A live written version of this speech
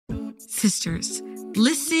Sisters,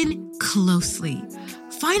 listen closely.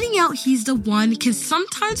 Finding out he's the one can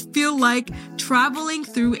sometimes feel like traveling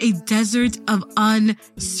through a desert of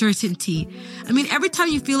uncertainty. I mean, every time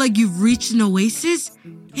you feel like you've reached an oasis,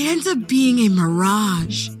 it ends up being a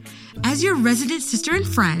mirage. As your resident sister and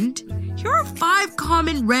friend, here are 5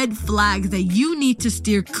 common red flags that you need to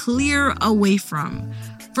steer clear away from.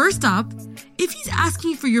 First up, if he's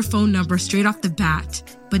asking for your phone number straight off the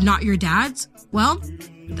bat, but not your dad's, well,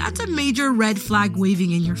 that's a major red flag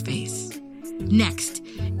waving in your face. Next,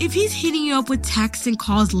 if he's hitting you up with texts and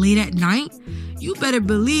calls late at night, you better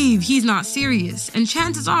believe he's not serious, and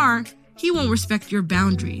chances are he won't respect your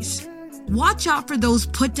boundaries. Watch out for those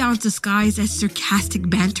put-downs disguised as sarcastic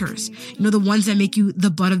banters. You know, the ones that make you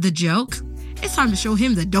the butt of the joke? It's time to show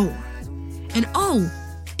him the door. And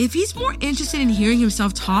if he's more interested in hearing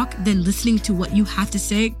himself talk than listening to what you have to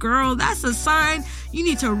say, girl, that's a sign you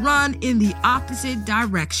need to run in the opposite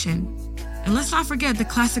direction. And let's not forget the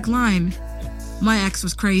classic line, "My ex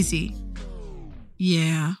was crazy."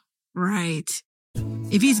 Yeah, right.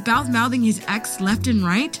 If he's mouthing his ex left and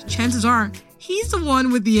right, chances are he's the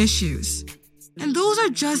one with the issues. And those are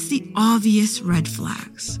just the obvious red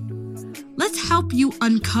flags. Let's help you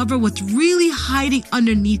uncover what's really hiding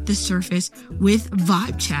underneath the surface with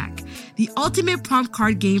Vibe Check, the ultimate prompt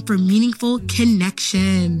card game for meaningful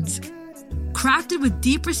connections. Crafted with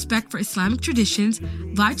deep respect for Islamic traditions,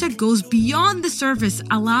 Vibe Check goes beyond the surface,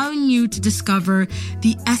 allowing you to discover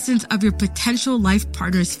the essence of your potential life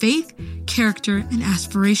partner's faith, character, and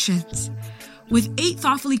aspirations. With 8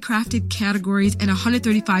 thoughtfully crafted categories and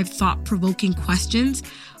 135 thought-provoking questions,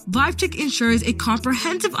 Vibe Check ensures a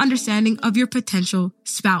comprehensive understanding of your potential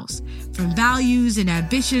spouse, from values and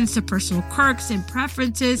ambitions to personal quirks and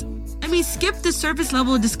preferences. Skip the surface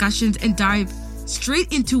level discussions and dive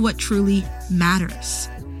straight into what truly matters.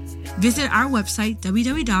 Visit our website,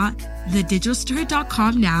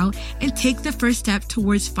 www.thedigitalsisterhood.com now, and take the first step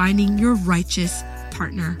towards finding your righteous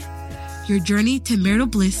partner. Your journey to marital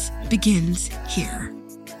bliss begins here.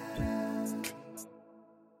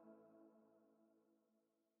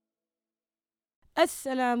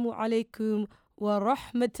 Assalamu alaikum wa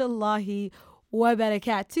rahmatullahi wa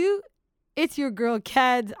barakatuh. It's your girl,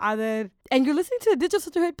 Ked Adar, and you're listening to the Digital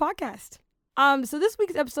Sisterhood podcast. So this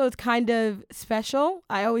week's episode is kind of special.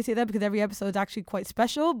 I always say that because every episode is actually quite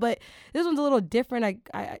special, but this one's a little different.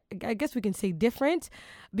 I guess we can say different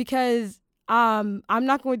because I'm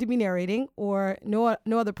not going to be narrating, or no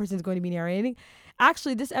other person is going to be narrating.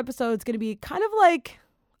 Actually, this episode is going to be kind of like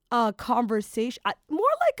a conversation, more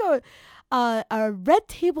like a red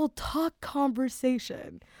table talk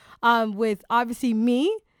conversation with obviously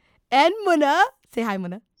me and Muna. Say hi,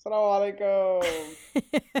 Muna. Assalamu alaikum.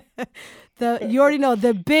 You already know,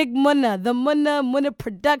 the big Muna, the Muna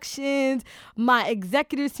Productions, my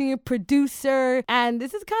executive senior producer. And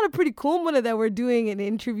this is kind of pretty cool, Muna, that we're doing an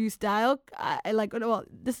interview style.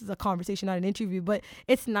 This is a conversation, not an interview, but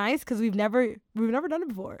it's nice because we've never done it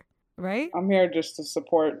before, right? I'm here just to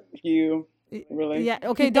support you. Really? Yeah.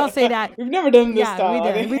 Okay. Don't say that. We've never done this style.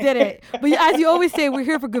 We did it. But as you always say, we're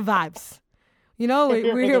here for good vibes. You know,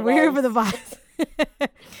 we're here for the vibes.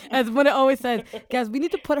 As Muna always says, guys, we need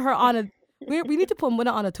to put her on we need to put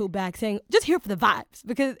Muna on a tote bag saying, just here for the vibes.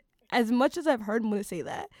 Because as much as I've heard Muna say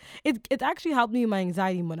that, it's actually helped me in my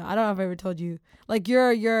anxiety, Muna. I don't know if I ever told you, like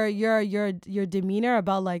your demeanor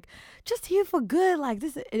about like just here for good, like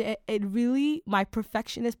this. It really, my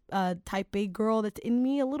perfectionist type A girl that's in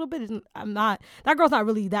me a little bit. That girl's not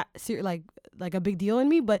really that serious, like a big deal in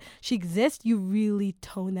me, but she exists. You really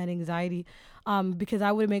tone that anxiety, because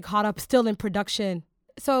I would make caught up still in production.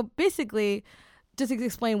 So basically, just to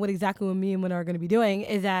explain what exactly me and Muna are going to be doing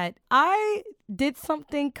is that I did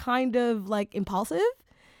something kind of like impulsive.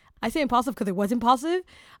 I say impulsive because it was impulsive.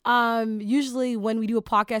 Usually when we do a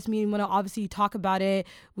podcast, me and Muna obviously talk about it.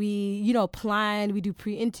 We, plan, we do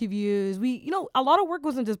pre-interviews. A lot of work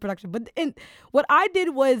goes into this production. But what I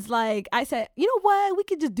did was like, I said, you know what? We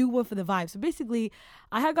could just do one for the vibe. So basically,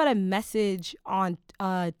 I had got a message on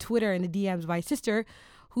Twitter in the DMs by my sister,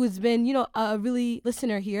 who's been, a really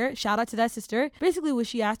listener here. Shout out to that sister. Basically, what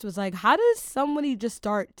she asked was like, how does somebody just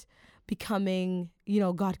start becoming,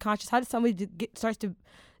 God conscious? How does somebody starts to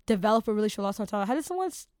develop a relationship with Allah subhanahu wa ta'ala? How does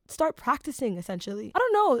someone start practicing, essentially? I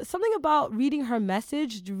don't know. Something about reading her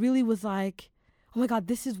message really was like, oh my God,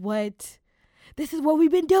 this is what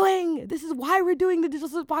we've been doing. This is why we're doing the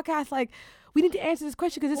Digital podcast. Like, we need to answer this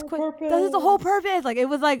question because this is the whole purpose. Like, it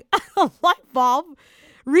was like a light bulb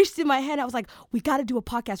reached in my head. I was like, we got to do a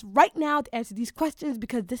podcast right now to answer these questions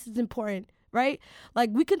because this is important. right? Like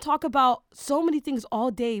we can talk about so many things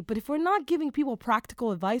all day, but if we're not giving people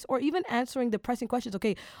practical advice or even answering the pressing questions,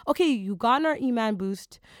 okay, you got our Iman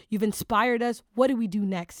boost, you've inspired us. What do we do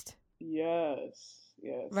next? Yes.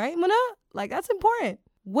 Right, Muna? Like that's important.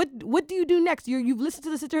 What do you do next? You've listened to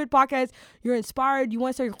the Sisterhood podcast. You're inspired. You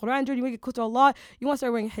want to start your Quran journey. You want to get close to Allah. You want to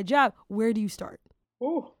start wearing hijab. Where do you start?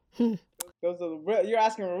 Ooh. You're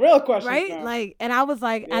asking real questions, right? now. Like, and I was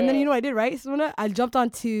like, and then you know what I did, right? So I jumped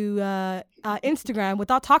onto Instagram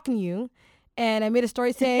without talking to you, and I made a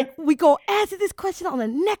story saying we go answer this question on the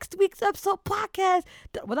next week's episode podcast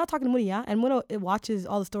without talking to Muni, yeah. And Muna watches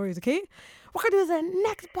all the stories. Okay, we're gonna do this in the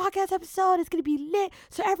next podcast episode. It's gonna be lit.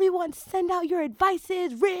 So everyone, send out your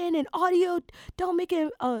advices, written and audio. Don't make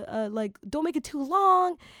it don't make it too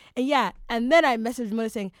long. And yeah, and then I messaged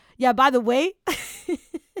Muna saying, yeah, by the way.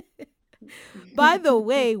 By the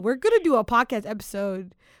way, we're going to do a podcast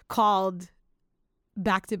episode called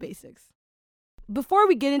Back to Basics. Before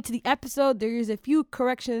we get into the episode, there's a few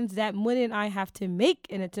corrections that Muna and I have to make,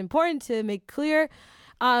 and it's important to make clear.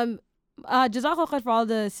 Jazakallah khair for all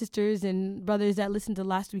the sisters and brothers that listened to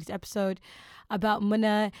last week's episode about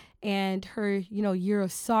Muna and her, year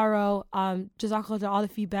of sorrow. Jazakallah to all the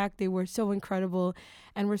feedback. They were so incredible,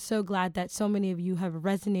 and we're so glad that so many of you have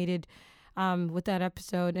resonated with that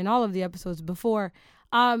episode and all of the episodes before.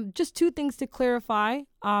 Just two things to clarify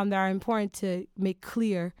that are important to make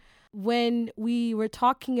clear. When we were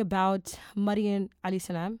talking about Maryam alayhi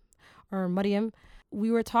salam, or Maryam, we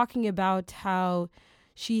were talking about how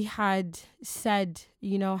she had said,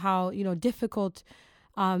 how, difficult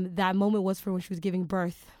that moment was for when she was giving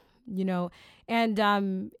birth, and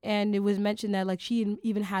it was mentioned that like she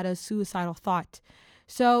even had a suicidal thought.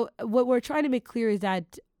 So what we're trying to make clear is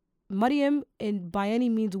that Maryam, by any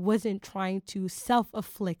means, wasn't trying to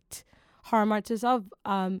self-afflict harm to herself.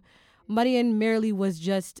 Maryam merely was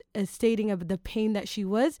just stating of the pain that she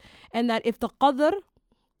was, and that if the qadr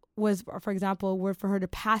was, for example, were for her to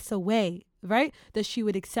pass away, right, that she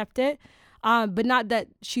would accept it, but not that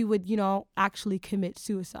she would, actually commit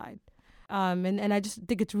suicide. And I just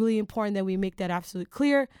think it's really important that we make that absolutely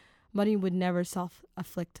clear. Maryam would never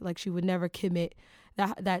self-afflict, like she would never commit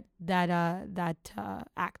that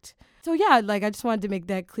act. So yeah, like I just wanted to make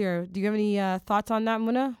that clear. Do you have any thoughts on that,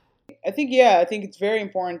 Muna? I think it's very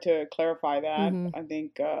important to clarify that. Mm-hmm. I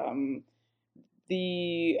think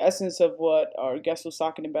the essence of what our guest was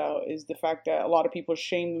talking about is the fact that a lot of people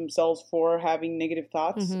shame themselves for having negative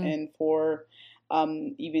thoughts, mm-hmm. and for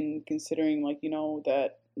even considering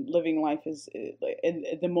that living life is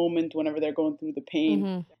at the moment whenever they're going through the pain,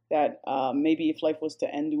 mm-hmm. that maybe if life was to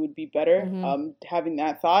end, it would be better, mm-hmm. Having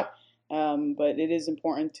that thought. But it is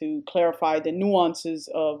important to clarify the nuances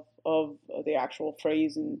of the actual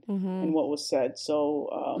phrase and what was said. So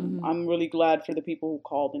I'm really glad for the people who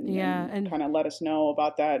called and kind of let us know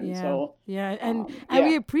about that. And so and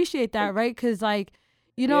we appreciate that, right? Because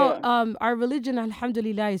our religion,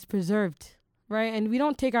 alhamdulillah, is preserved. Right, and we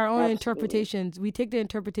don't take our own interpretations. We take the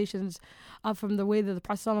interpretations from the way that the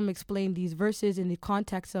Prophet ﷺ explained these verses in the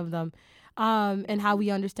context of them, and how we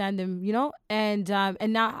understand them, and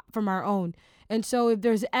not from our own. And so, if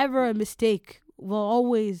there's ever a mistake, we're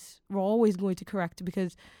always going to correct,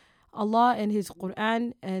 because Allah and His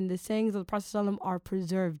Quran and the sayings of the Prophet ﷺ are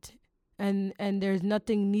preserved, and there's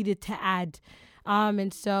nothing needed to add.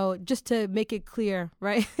 And so just to make it clear,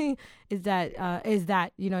 right, is that,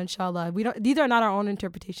 inshallah, these are not our own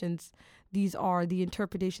interpretations. These are the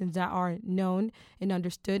interpretations that are known and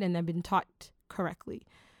understood and have been taught correctly.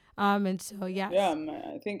 And so, yes. Yeah,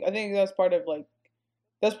 I think that's part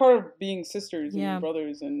of being sisters and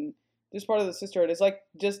brothers, and just part of the sisterhood. It's like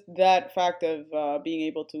just that fact of being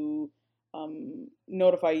able to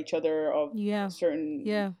notify each other of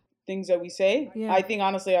certain things that we say. I think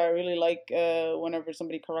honestly I really like whenever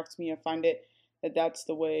somebody corrects me. I find it that's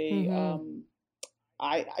the way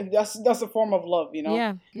that's a form of love,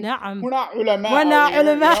 Yeah. We're not ulama.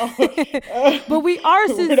 But we are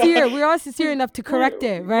sincere. We are sincere enough to correct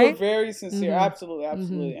it, right? We're very sincere.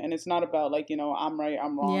 Absolutely. And it's not about I'm right,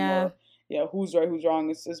 I'm wrong, or who's right, who's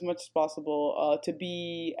wrong. It's as much as possible to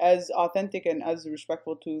be as authentic and as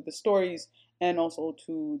respectful to the stories and also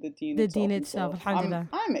to the deen itself. The deen itself, alhamdulillah.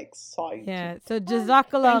 I'm excited. Yeah, so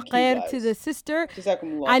jazakallah khair to the sister.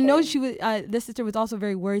 I know she was, the sister was also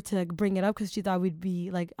very worried to bring it up because she thought we'd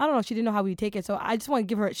be like, I don't know, she didn't know how we'd take it. So I just want to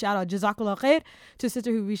give her a shout out, jazakallah khair, to the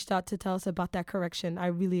sister who reached out to tell us about that correction. I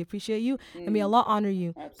really appreciate you. And may Allah honor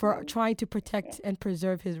you for trying to protect and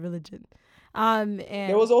preserve His religion. And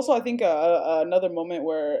there was also, I think, another moment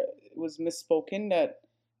where it was misspoken that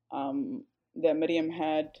Maryam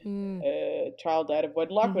had a child out of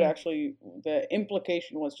wedlock, but actually the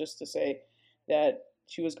implication was just to say that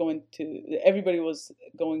everybody was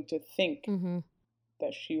going to think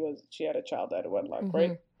that she had a child out of wedlock,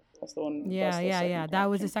 right? That's the one. Yeah. That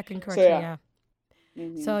was the second correction.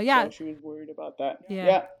 So she was worried about that.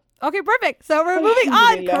 Yeah. Okay, perfect. So we're moving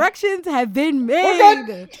on. Corrections have been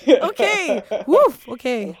made. Okay. Woof.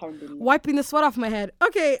 Okay. Wiping the sweat off my head.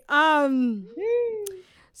 Okay.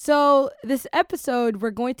 So this episode,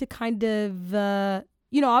 we're going to kind of,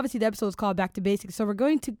 obviously the episode is called Back to Basics. So we're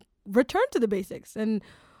going to return to the basics. And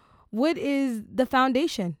what is the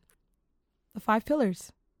foundation? The 5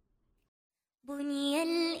 pillars. بني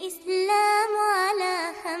الإسلام على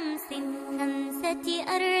خمسة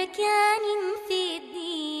أركان في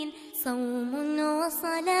الدين صوم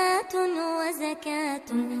وصلاة وزكاة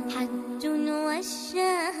حج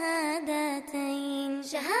والشهادتين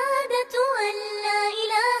شهادة أن لا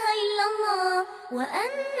إله إلا الله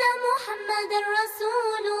وأن محمد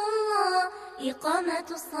رسول الله إقامة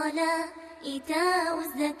الصلاة إيتاء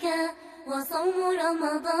الزكاة وصوم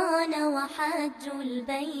رمضان وحج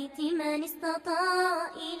البيت من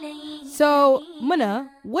استطاع إليه. So,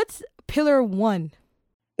 Muna, what's pillar 1?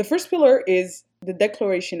 The first pillar is the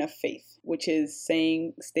declaration of faith, which is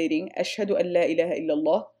stating, Ashhadu an la ilaha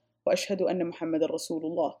illallah wa ashhadu anna Muhammadan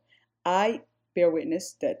Rasulullah. I bear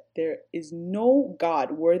witness that there is no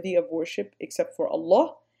God worthy of worship except for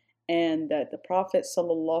Allah, and that the Prophet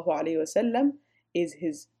sallallahu alaihi wasallam is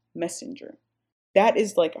his messenger. That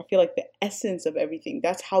is I feel like the essence of everything.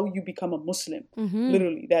 That's how you become a Muslim.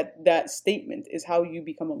 Literally, that statement is how you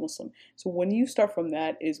become a Muslim. So when you start from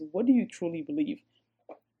that is, what do you truly believe?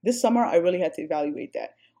 This summer, I really had to evaluate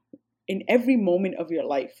that. In every moment of your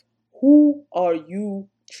life, who are you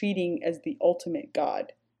treating as the ultimate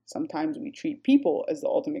God? Sometimes we treat people as the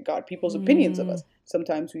ultimate God, people's opinions of us.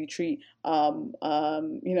 Sometimes we treat,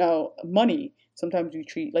 money. Sometimes we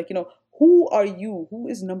treat, who are you? Who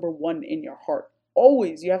is number one in your heart?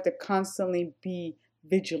 Always, you have to constantly be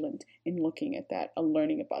vigilant in looking at that and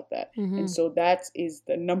learning about that. And so that is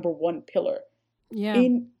the number 1 pillar.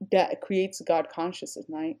 That creates God consciousness,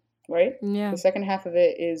 right? The second half of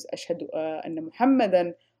it is Ashhadu anna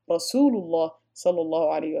Muhammadan Rasulullah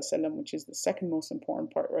sallallahu alaihi wasallam, which is the second most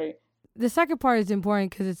important part, right? The second part is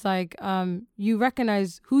important because it's you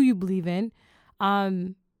recognize who you believe in,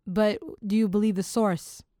 but do you believe the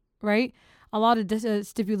source, right? A lot of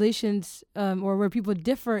stipulations or where people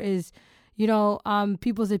differ is,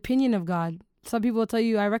 people's opinion of God. Some people will tell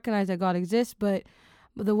you, I recognize that God exists, but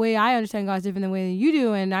the way I understand God is different than the way that you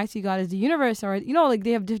do, and I see God as the universe, or,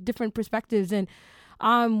 they have different perspectives. And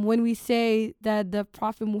when we say that the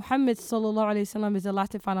Prophet Muhammad sallallahu alaihi wasallam is the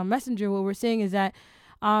last and final messenger, what we're saying is that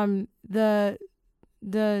the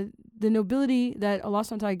nobility that Allah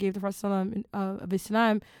subhanahu wa ta'ala gave the Prophet of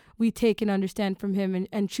Islam, we take and understand from him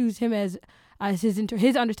and choose him as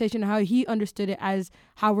his understanding, how he understood it, as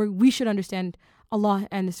how we should understand Allah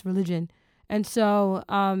and this religion. And so,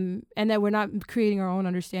 and that we're not creating our own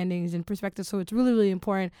understandings and perspectives. So it's really, really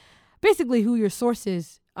important, basically, who your source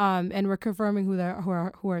is, and we're confirming who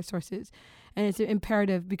our source is. And it's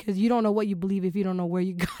imperative because you don't know what you believe if you don't know where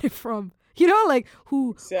you got it from.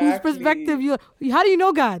 Whose perspective how do you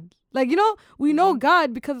know God? We know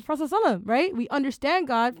God because of Prophet ﷺ, right? We understand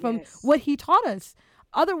God from what he taught us.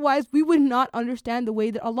 Otherwise, we would not understand the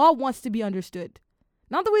way that Allah wants to be understood.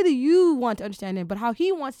 Not the way that you want to understand him, but how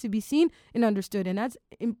he wants to be seen and understood. And that's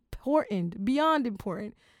important, beyond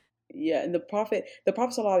important. Yeah, and the Prophet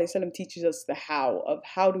ﷺ teaches us the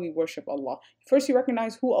how do we worship Allah. First, you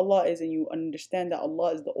recognize who Allah is and you understand that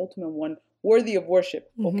Allah is the ultimate one worthy of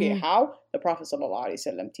worship. Okay, how? The Prophet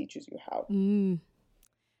ﷺ teaches you how. And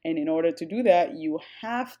in order to do that, you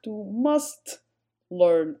must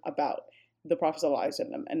learn about the Prophet _.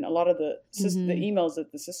 And a lot of the emails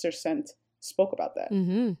that the sisters sent spoke about that.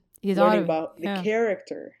 Learning about the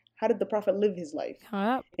character. How did the Prophet live his life?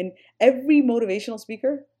 And every motivational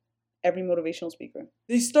speaker,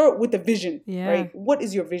 they start with the vision, right? What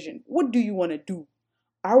is your vision? What do you want to do?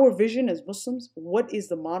 Our vision as Muslims, what is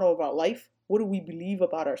the motto of our life? What do we believe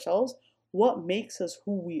about ourselves? What makes us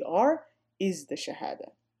who we are is the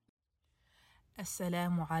Shahada.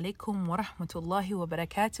 Assalamu alaikum wa rahmatullahi wa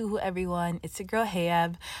barakatuhu, everyone. It's your girl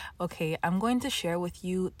Hayab. Okay, I'm going to share with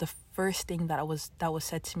you the first thing that was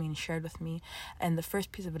said to me and shared with me, and the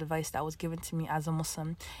first piece of advice that was given to me as a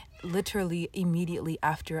Muslim, literally immediately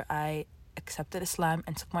after I accepted Islam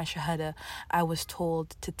and took my Shahada. I was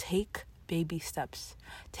told to take baby steps.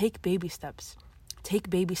 Take baby steps. Take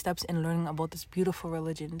baby steps in learning about this beautiful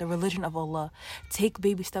religion, the religion of Allah. Take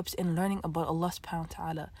baby steps in learning about Allah subhanahu wa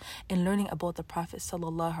ta'ala, in learning about the Prophet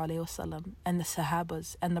sallallahu alaihi wasallam, and the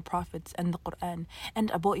Sahabas, and the Prophets, and the Quran,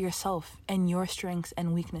 and about yourself, and your strengths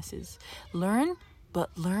and weaknesses. Learn,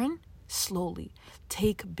 but learn slowly.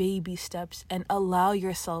 Take baby steps and allow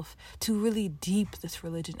yourself to really deep this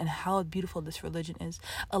religion and how beautiful this religion is.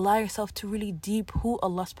 Allow yourself to really deep who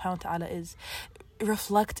Allah subhanahu wa ta'ala is.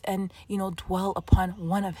 Reflect and dwell upon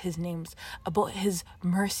one of his names, about his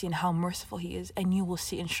mercy and how merciful he is, and you will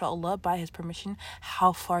see, inshallah, by his permission,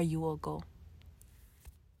 how far you will go.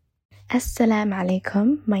 Assalamu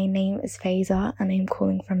alaikum. My name is Faiza and I'm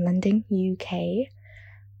calling from London, UK.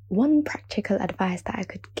 One practical advice that I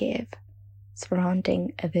could give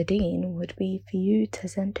surrounding the deen would be for you to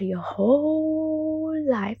center your whole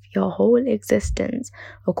life, your whole existence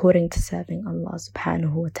according to serving Allah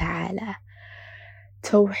subhanahu wa ta'ala.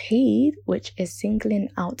 Tawheed, which is singling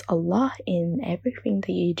out Allah in everything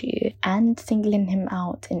that you do and singling him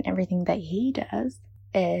out in everything that he does,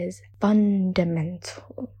 is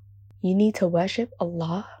fundamental. You need to worship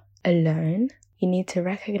Allah alone. You need to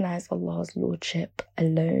recognize Allah's lordship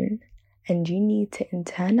alone. And you need to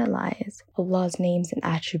internalize Allah's names and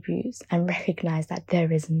attributes and recognize that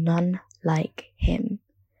there is none like him.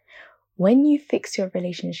 When you fix your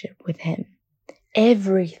relationship with him,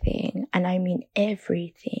 everything, and I mean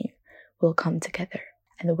everything, will come together.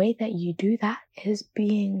 And the way that you do that is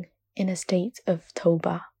being in a state of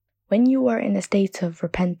tawbah. When you are in a state of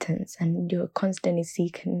repentance and you're constantly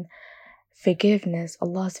seeking forgiveness,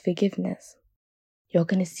 Allah's forgiveness, you're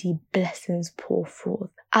going to see blessings pour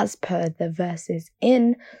forth as per the verses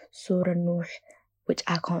in Surah Nuh, which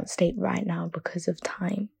I can't state right now because of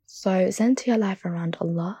time. So center your life around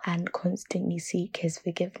Allah and constantly seek his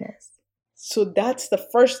forgiveness. So that's the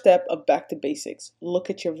first step of back to basics. Look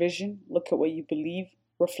at your vision, look at what you believe,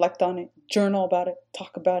 reflect on it, journal about it,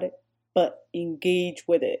 talk about it, but engage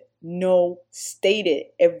with it. State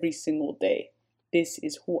it every single day. This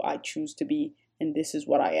is who I choose to be, and this is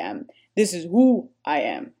what I am. This is who I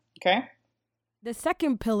am. Okay? The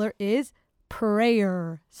second pillar is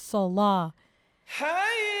prayer, salah.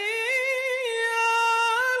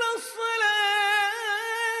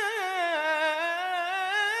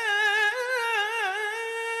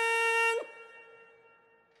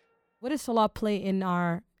 What does salah play in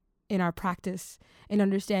our practice and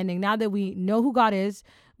understanding? Now that we know who God is,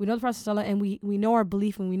 we know the Prophet ﷺ, and we know our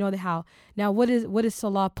belief and we know the how. Now, what does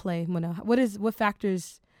salah play, Muna? What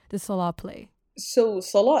factors does salah play? So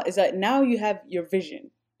salah is that now you have your vision.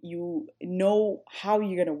 You know how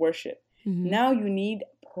you're going to worship. Mm-hmm. Now you need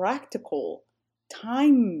practical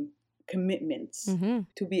time commitments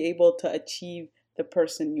to be able to achieve the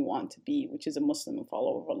person you want to be, which is a Muslim and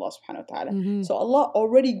follower of Allah subhanahu wa ta'ala. Mm-hmm. So Allah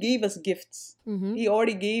already gave us gifts. Mm-hmm. He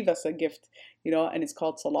already gave us a gift, and it's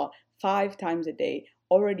called salah. 5 times a day,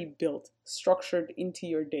 already built, structured into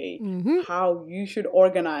your day, how you should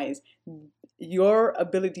organize your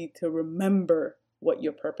ability to remember what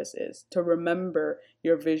your purpose is, to remember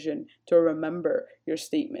your vision, to remember your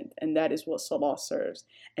statement. And that is what salah serves.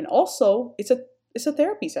 And also, it's a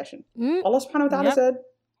therapy session. Allah subhanahu wa ta'ala said,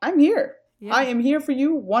 I'm here. Yeah. I am here for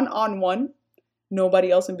you one-on-one.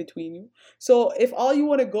 Nobody else in between you. So if all you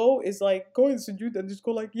want to go is like go in sujood and just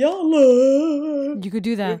go like Ya Allah, you could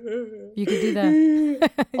do that. You could do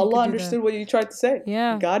that. Allah understood what you tried to say.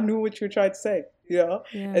 Yeah. God knew what you tried to say. Yeah.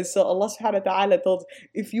 And so Allah subhanahu wa ta'ala told,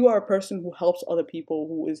 if you are a person who helps other people,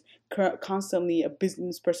 who is constantly a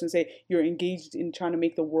business person, say you're engaged in trying to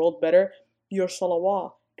make the world better, your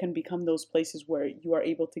salawat can become those places where you are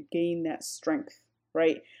able to gain that strength,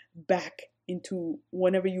 right? Back into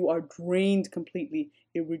whenever you are drained completely,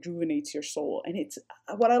 it rejuvenates your soul. And it's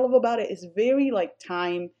what I love about it is very like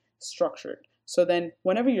time structured. So then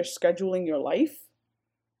whenever you're scheduling your life,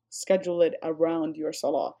 schedule it around your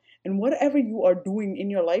salah. And whatever you are doing in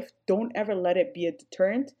your life, don't ever let it be a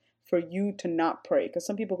deterrent for you to not pray. Because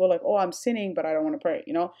some people go like, oh, I'm sinning, but I don't want to pray,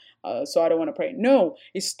 so I don't want to pray. No,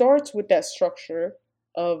 it starts with that structure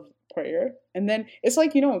of prayer. And then it's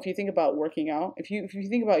like, if you think about working out, if you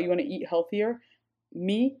think about you want to eat healthier,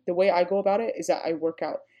 the way I go about it is that I work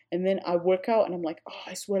out. And then I work out and I'm like, oh,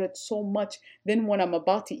 I sweated so much. Then when I'm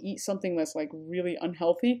about to eat something that's like really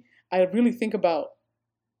unhealthy, I really think about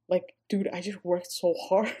like, dude, I just worked so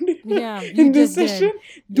hard in this session.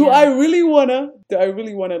 Do I really wanna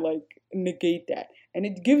like negate that? And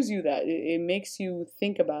it gives you that. It makes you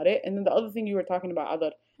think about it. And then the other thing you were talking about,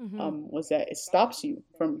 Adar, was that it stops you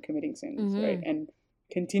from committing sins, right? And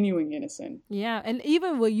continuing in a sin. Yeah, and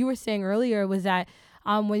even what you were saying earlier was that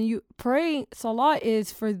when you pray, salah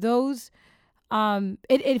is for those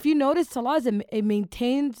If you notice, salah it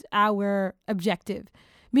maintains our objective,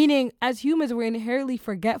 meaning as humans we're inherently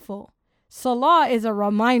forgetful. Salah is a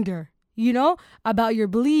reminder, about your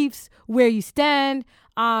beliefs, where you stand,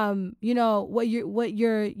 what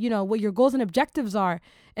your goals and objectives are.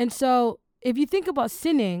 And so if you think about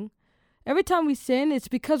sinning, every time we sin, it's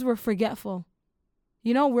because we're forgetful.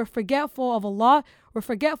 We're forgetful of Allah. We're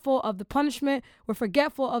forgetful of the punishment. We're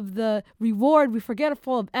forgetful of the reward. We're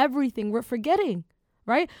forgetful of everything. We're forgetting,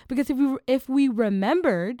 right? Because if we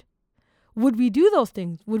remembered, would we do those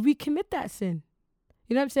things? Would we commit that sin?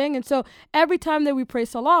 You know what I'm saying? And so every time that we pray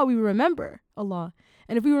salah, we remember Allah.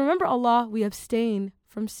 And if we remember Allah, we abstain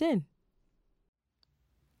from sin.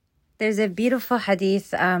 There's a beautiful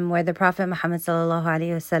hadith where the Prophet Muhammad sallallahu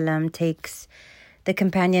alaihi wasallam takes the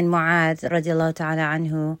companion Mu'adh radiallahu ta'ala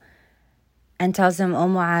anhu and tells him, "Oh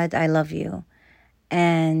Mu'adh, I love you.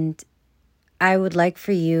 And I would like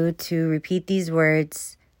for you to repeat these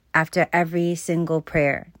words after every single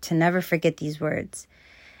prayer, to never forget these words."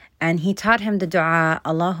 And he taught him the dua,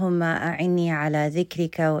 "Allahumma a'inni ala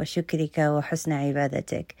dhikrika wa shukrika wa husna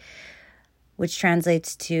ibadatik," which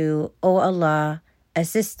translates to, "Oh Allah,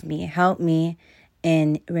 assist me, help me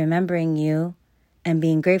in remembering you and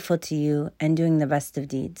being grateful to you and doing the best of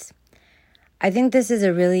deeds." I think this is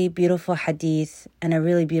a really beautiful hadith and a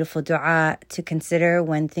really beautiful dua to consider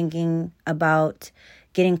when thinking about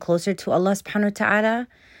getting closer to Allah subhanahu wa ta'ala,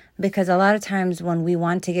 because a lot of times when we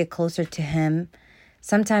want to get closer to Him,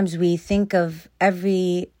 sometimes we think of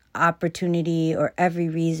every opportunity or every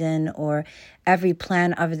reason or every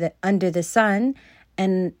plan under the sun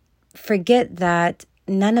and forget that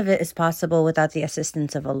none of it is possible without the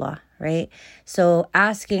assistance of Allah, right? So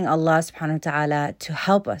asking Allah subhanahu wa ta'ala to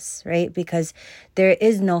help us, right? Because there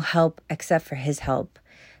is no help except for His help.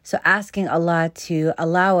 So asking Allah to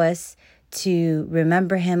allow us to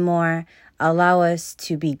remember Him more, allow us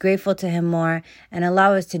to be grateful to Him more, and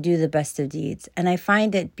allow us to do the best of deeds. And I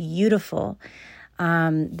find it beautiful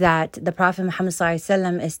that the Prophet Muhammad sallallahu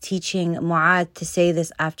alaihi wasallam is teaching Mu'adh to say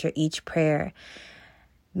this after each prayer,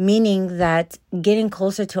 meaning that getting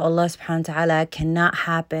closer to Allah subhanahu wa ta'ala cannot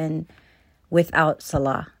happen without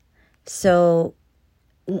salah. So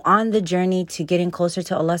on the journey to getting closer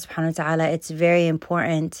to Allah subhanahu wa ta'ala, it's very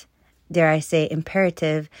important, dare I say,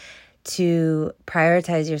 imperative to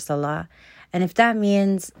prioritize your salah. And if that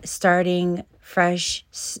means starting fresh,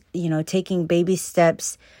 taking baby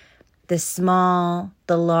steps, the small,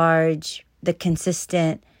 the large, the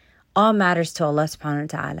consistent, all matters to Allah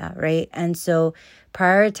subhanahu wa ta'ala, right? And so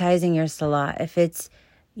prioritizing your salah, if it's,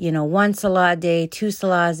 1 salah a day, 2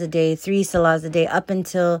 salahs a day, 3 salahs a day, up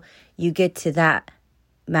until you get to that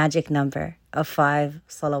magic number of 5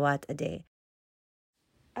 salawat a day.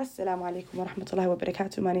 Assalamu alaikum wa rahmatullahi wa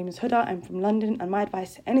barakatuh. My name is Huda. I'm from London, and my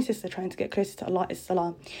advice to any sister trying to get closer to Allah is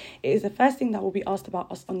salah. It is the first thing that will be asked about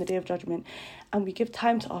us on the Day of Judgment, and we give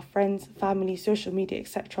time to our friends, family, social media,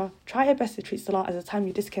 etc. Try your best to treat salah as a time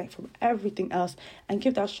you disconnect from everything else and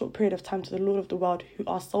give that short period of time to the Lord of the world, who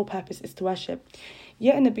our sole purpose is to worship.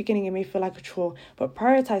 Yet in the beginning it may feel like a chore, but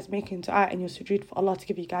prioritize making dua in your sujood for Allah to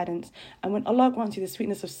give you guidance. And when Allah grants you the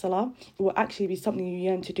sweetness of salah, it will actually be something you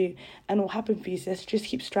yearn to do, and it will happen for you, sis. Just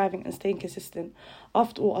keep striving and staying consistent.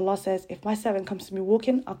 After all, Allah says, if my servant comes to me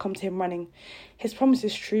walking, I'll come to him running. His promise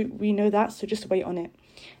is true, we know that, so just wait on it.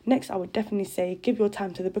 Next, I would definitely say, give your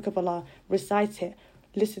time to the Book of Allah, recite it,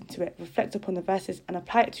 listen to it, reflect upon the verses, and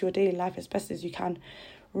apply it to your daily life as best as you can.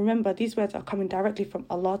 Remember, these words are coming directly from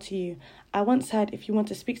Allah to you. I once heard, if you want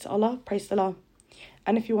to speak to Allah, pray salah.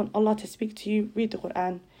 And if you want Allah to speak to you, read the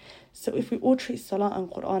Quran. So if we all treat salah and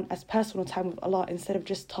Quran as personal time with Allah instead of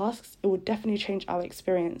just tasks, it would definitely change our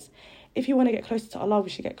experience. If you want to get closer to Allah, we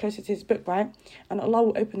should get closer to His book, right? And Allah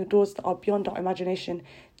will open the doors that are beyond our imagination.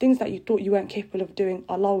 Things that you thought you weren't capable of doing,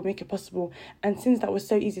 Allah will make it possible. And sins that were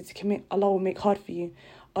so easy to commit, Allah will make hard for you.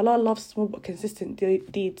 Allah loves small but consistent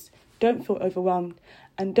deeds. Don't feel overwhelmed.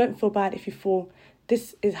 And don't feel bad if you fall.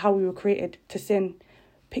 This is how we were created, to sin.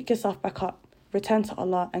 Pick yourself back up, return to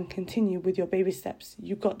Allah, and continue with your baby steps.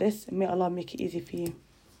 You got this, and may Allah make it easy for you.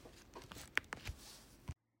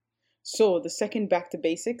 So the second back to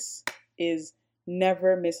basics is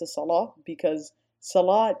never miss a salah, because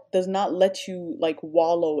salah does not let you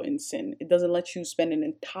wallow in sin. It doesn't let you spend an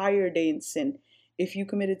entire day in sin. If you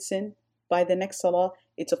committed sin, by the next salah,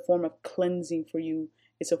 it's a form of cleansing for you.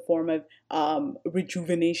 It's a form of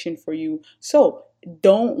rejuvenation for you. So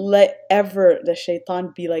don't let ever the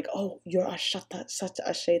shaitan be like, oh, you're such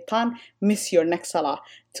a shaitan, miss your next salah.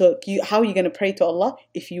 So how are you going to pray to Allah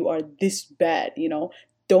if you are this bad,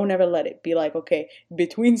 Don't ever let it be like, okay,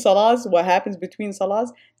 between salahs, what happens between salahs,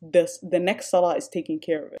 the next salah is taking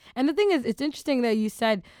care of it. And the thing is, it's interesting that you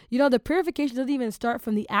said, the purification doesn't even start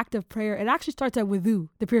from the act of prayer. It actually starts at wudu,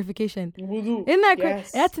 the purification. Wudu. Isn't that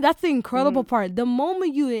yes. That's the incredible part. The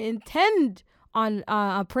moment you intend on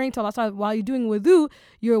praying to Allah while you're doing wudu,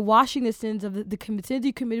 you're washing the sins of the sins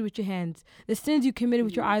you committed with your hands, the sins you committed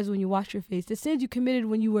with your eyes when you wash your face, the sins you committed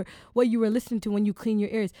when you were listening to when you clean your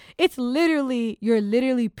ears. You're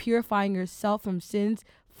literally purifying yourself from sins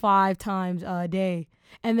 5 times a day.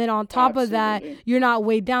 And then on top of that, you're not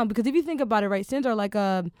weighed down, because if you think about it, right, sins are like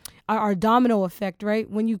our domino effect, right?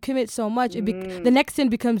 When you commit so much, the next sin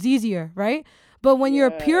becomes easier, right? But when you're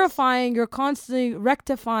purifying, you're constantly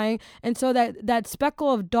rectifying, and so that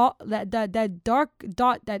speckle of that dark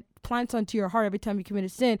dot that plants onto your heart every time you commit a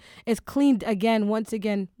sin is cleaned once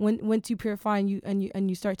you purify and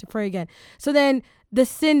you start to pray again. So then the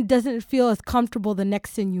sin doesn't feel as comfortable the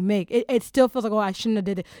next sin you make. It still feels like, oh, I shouldn't have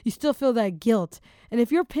did it. You still feel that guilt. And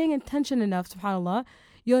if you're paying attention enough, subhanAllah,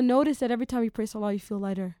 you'll notice that every time you pray salah, you feel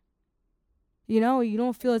lighter. You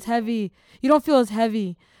don't feel as heavy.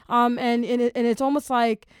 And it's almost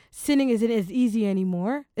like sinning isn't as easy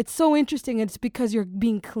anymore. It's so interesting. It's because you're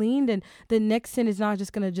being cleaned, and the next sin is not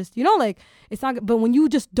just gonna it's not. But when you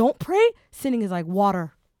just don't pray, sinning is like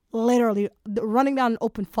water, literally running down an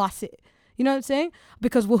open faucet. You know what I'm saying?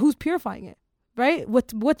 Because who's purifying it, right? Where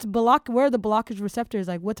are the blockage receptors?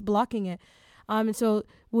 Like, what's blocking it? And so,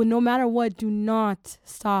 no matter what, do not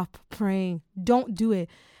stop praying. Don't do it.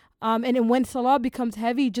 And when salah becomes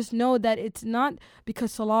heavy, just know that it's not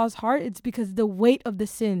because salah is hard. It's because the weight of the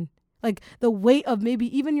sin, like the weight of maybe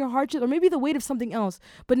even your hardship, or maybe the weight of something else.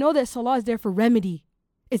 But know that salah is there for remedy.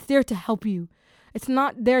 It's there to help you. It's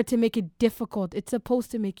not there to make it difficult. It's supposed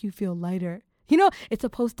to make you feel lighter. It's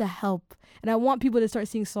supposed to help. And I want people to start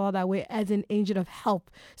seeing salah that way, as an agent of help.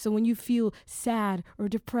 So when you feel sad or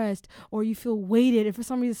depressed, or you feel weighted, if for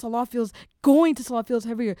some reason going to salah feels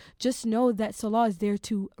heavier, just know that salah is there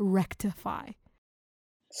to rectify.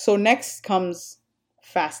 So next comes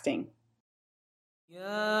fasting. يا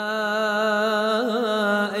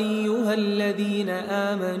أيها الذين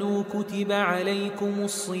آمنوا كتب عليكم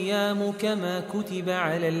الصيام كما كتب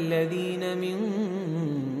على الذين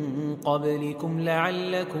من قبلكم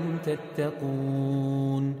لعلكم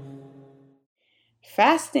تتقون.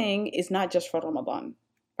 Fasting is not just for Ramadan.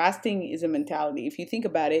 Fasting is a mentality. If you think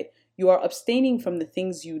about it, you are abstaining from the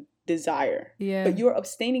things you desire. Yeah. But you're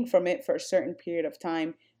abstaining from it for a certain period of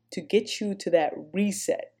time to get you to that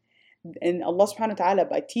reset. And Allah subhanahu wa ta'ala,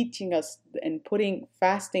 by teaching us and putting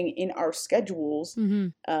fasting in our schedules,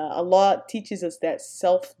 Allah teaches us that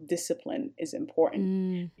self-discipline is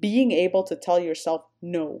important. Being able to tell yourself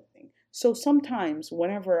no. So sometimes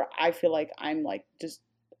whenever I feel like I'm like just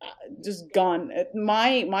gone,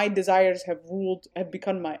 my desires have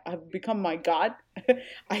become my God.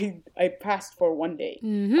 I fast for one day.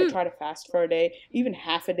 I try to fast for a day, even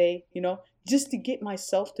half a day, just to get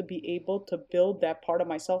myself to be able to build that part of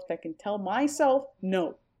myself that can tell myself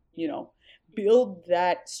no, build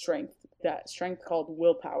that strength called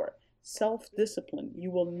willpower. Self-discipline. You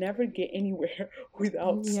will never get anywhere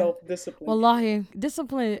without self-discipline. Wallahi,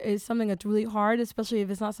 discipline is something that's really hard, especially if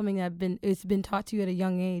it's not something it's been taught to you at a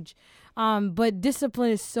young age. But discipline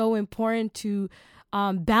is so important to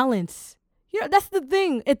balance. That's the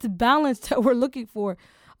thing. It's balance that we're looking for,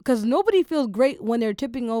 because nobody feels great when they're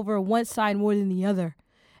tipping over one side more than the other.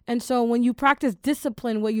 And so when you practice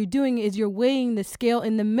discipline, what you're doing is you're weighing the scale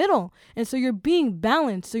in the middle. And so you're being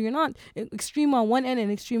balanced. So you're not extreme on one end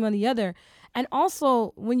and extreme on the other. And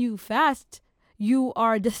also when you fast, you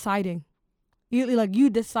are deciding. You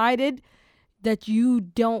decided that you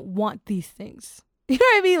don't want these things. You know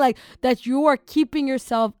what I mean? Like that you are keeping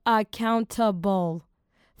yourself accountable.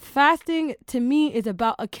 Fasting to me is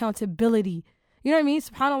about accountability. You know what I mean?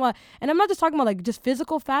 SubhanAllah. And I'm not just talking about like just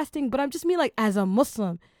physical fasting, but I'm just mean like as a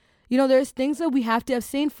Muslim. There's things that we have to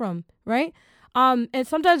abstain from, right? And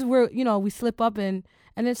sometimes we slip up and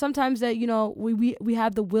then sometimes that, we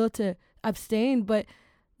have the will to abstain, but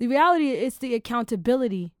the reality is the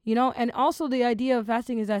accountability, and also the idea of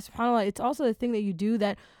fasting is that, subhanAllah, it's also the thing that you do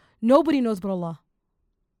that nobody knows but Allah.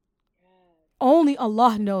 Only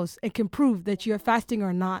Allah knows and can prove that you're fasting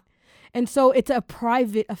or not. And so it's a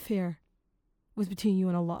private affair between you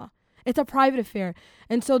and Allah. It's a private affair.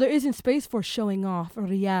 And so there isn't space for showing off or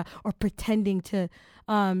riyah or pretending to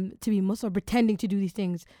be Muslim, or pretending to do these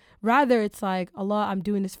things. Rather, it's like, Allah, I'm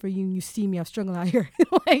doing this for you, and you see me, I'm struggling out here.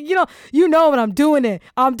 Like, you know what I'm doing it.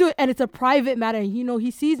 And it's a private matter. And he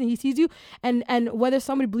sees you. And whether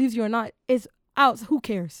somebody believes you or not is out. Who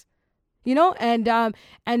cares? And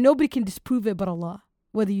nobody can disprove it but Allah.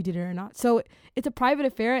 whether you did it or not. So it's a private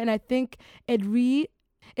affair, and I think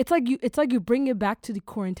it's like you bring it back to the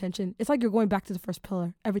core intention. It's like you're going back to the first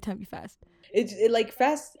pillar every time you fast. Like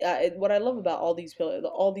fast. What I love about all these pillars,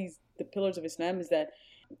 the pillars of Islam, is that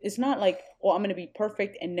it's not like, oh, I'm going to be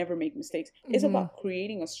perfect and never make mistakes. It's about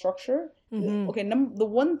creating a structure. Okay, the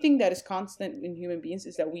one thing that is constant in human beings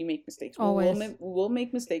is that we make mistakes. Always. We will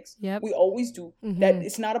make mistakes. Yep. We always do. That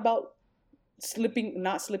it's not about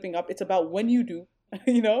not slipping up. It's about when you do.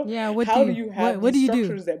 You know? Yeah. How do you have what these do you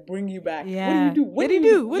structures do? that bring you back? Yeah. What do you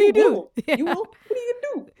do? What do you do? You will. What are you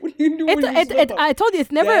gonna do? What are you gonna do? when you slip up? I told you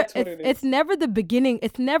it's never. That's what it is. It's never the beginning.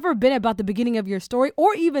 It's never been about the beginning of your story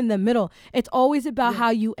or even the middle. It's always about how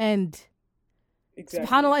you end. Exactly.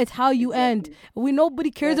 SubhanAllah, it's how you end.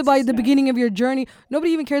 Nobody cares That's about the Islam. beginning of your journey.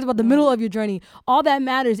 Nobody even cares about the middle of your journey. All that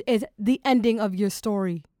matters is the ending of your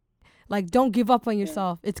story. Like, don't give up on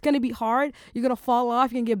yourself. It's going to be hard. You're going to fall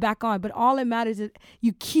off. You're going to get back on. But all that matters is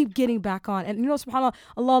you keep getting back on. And subhanAllah,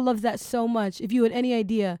 Allah loves that so much. If you had any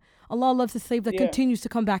idea, Allah loves a slave that continues to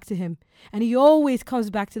come back to him. And he always comes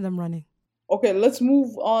back to them running. Okay, let's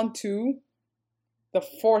move on to the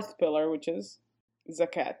fourth pillar, which is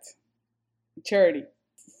zakat, charity.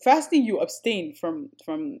 Fasting, you abstain from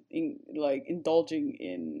indulging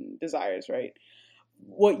in desires, right?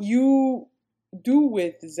 What you do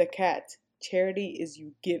with zakat, charity, is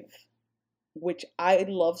you give, which I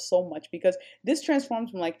love so much, because this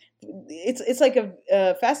transforms from it's like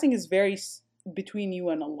fasting is very between you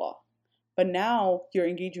and Allah, but now you're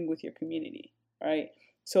engaging with your community, right?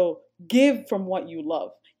 So give from what you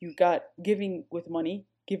love. You got giving with money,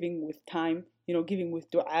 giving with time, giving with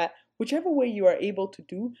dua. Whichever way you are able to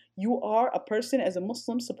do, you are a person as a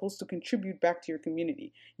Muslim supposed to contribute back to your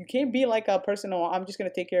community. You can't be like a person, oh, I'm just going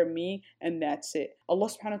to take care of me and that's it. Allah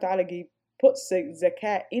subhanahu wa ta'ala put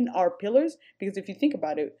zakat in our pillars, because if you think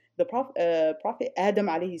about it, the Prophet Adam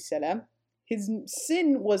alayhi salam, his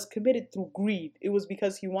sin was committed through greed. It was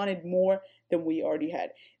because he wanted more than we already had.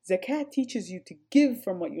 Zakat teaches you to give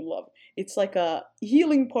from what you love. It's like a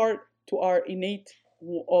healing part to our innate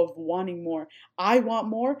of wanting more. I want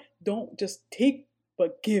more. Don't just take,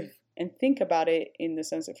 but give. And think about it in the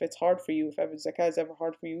sense, if it's hard for you, if ever zakat is ever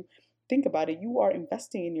hard for you, think about it. You are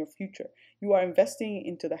investing in your future. You are investing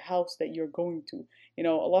into the house that you're going to.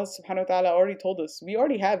 Allah subhanahu wa ta'ala already told us, we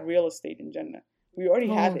already have real estate in Jannah. We already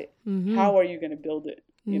have it. How are you going to build it?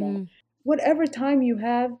 Whatever time you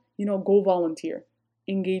have, go volunteer.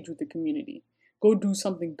 Engage with the community. Go do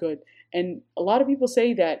something good. And a lot of people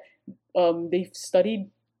say that they've studied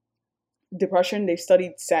depression, they've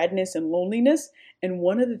studied sadness and loneliness, and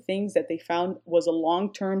one of the things that they found was a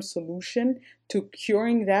long-term solution to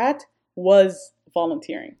curing that was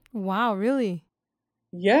volunteering. Wow, really?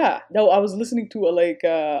 Yeah. No, I was listening to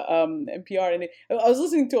NPR, and I was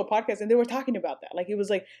listening to a podcast, and they were talking about that. Like, it was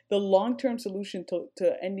like the long-term solution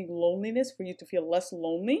to ending loneliness, for you to feel less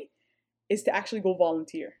lonely, is to actually go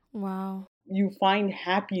volunteer. Wow. You find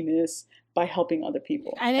happiness by helping other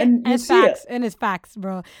people. And it's facts. And it's facts,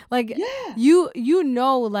 bro. Like, you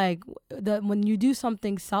when you do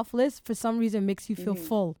something selfless, for some reason makes you feel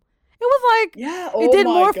full. It was like, it did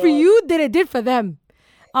more for you than it did for them.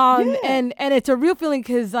 And it's a real feeling,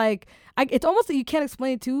 because it's almost like you can't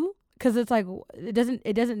explain it too, because it's like, it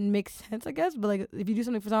doesn't make sense, I guess. But like, if you do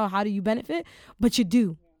something for someone, how do you benefit? But you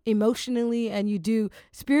do. Emotionally, and you do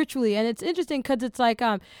spiritually. And it's interesting because it's like,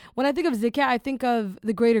 when I think of zakat, I think of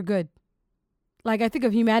the greater good. Like, I think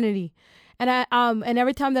of humanity. And and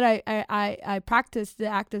every time that I practice the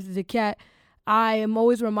act of zakat, I am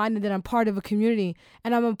always reminded that I'm part of a community,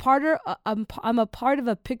 and I'm a part of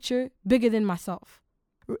a picture bigger than myself.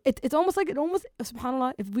 It's almost like,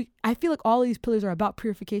 subhanAllah, I feel like all of these pillars are about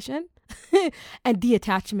purification and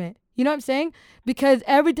detachment. You know what I'm saying? Because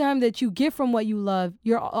every time that you give from what you love,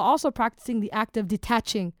 you're also practicing the act of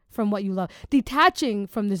detaching from what you love, detaching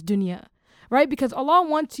from this dunya, right? Because Allah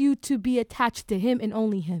wants you to be attached to Him and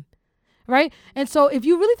only Him, right? And so if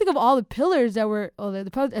you really think of all the pillars that the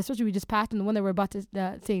pillars, especially we just passed, and the one that we're about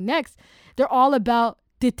to say next, they're all about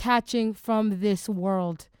detaching from this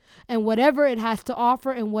world and whatever it has to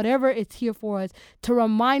offer and whatever it's here for us, to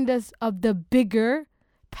remind us of the bigger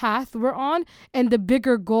path we're on and the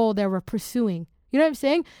bigger goal that we're pursuing. You know what I'm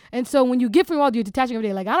saying? And so when you give from all, you're detaching every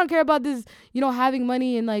day. Like, I don't care about this, having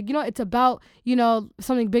money, and it's about,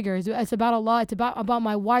 something bigger. It's about Allah. It's about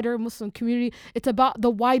my wider Muslim community. It's about the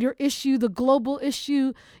wider issue, the global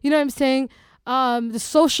issue. You know what I'm saying? The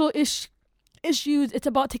social issues. It's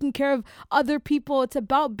about taking care of other people. It's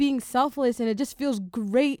about being selfless, and it just feels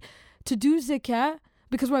great to do zakat,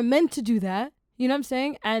 because we're meant to do that. You know what I'm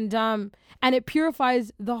saying? And it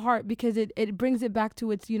purifies the heart because it brings it back to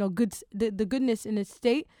its, you know, the goodness in its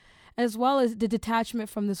state, as well as the detachment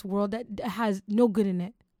from this world that has no good in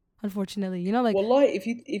it, unfortunately. You know, like, Wallahi,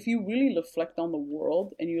 if you really reflect on the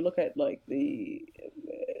world and you look at like the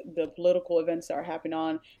political events that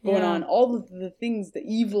are going on, all of the things, the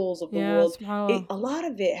evils of the world, a lot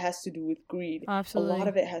of it has to do with greed. Absolutely. A lot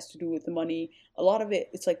of it has to do with the money. A lot of it,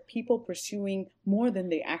 it's like people pursuing more than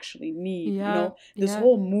they actually need. You know, this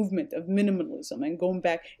whole movement of minimalism and going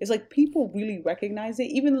back, it's like people really recognize it,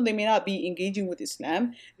 even though they may not be engaging with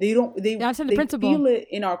Islam. They feel it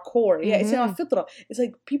in our core. Yeah, it's in our fitrah. It's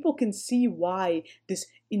like people can see why this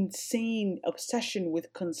insane obsession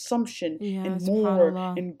with consumption and more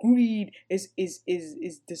and greed is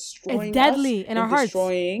destroying it's deadly us in our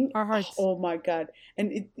hearts. Oh my God.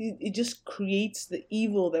 And it just creates the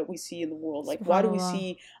evil that we see in the world. Like, why do we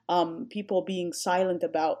see people being silent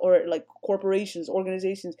about, or like corporations,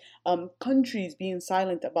 organizations, countries being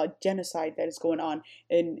silent about genocide that is going on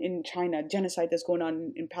in China, genocide that's going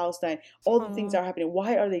on in Palestine, all the things that are happening?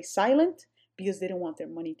 Why are they silent? Because they don't want their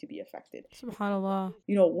money to be affected. SubhanAllah.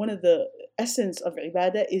 You know, one of the essence of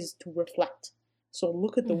ibadah is to reflect. So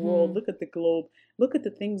look at the world, look at the globe, look at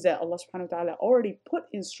the things that Allah subhanahu wa ta'ala already put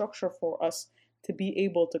in structure for us to be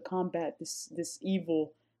able to combat this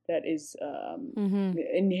evil that is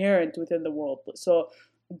inherent within the world. So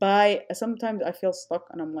sometimes I feel stuck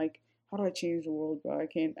and I'm like, how do I change the world, bro? I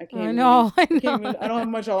can't. I know. I don't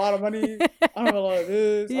have a lot of money. I don't have a lot of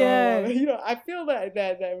this. You know, I feel that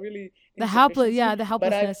really the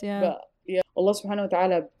helplessness. But Allah subhanahu wa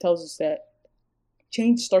ta'ala tells us that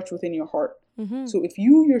change starts within your heart. So if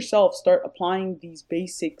you yourself start applying these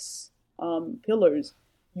basics, pillars,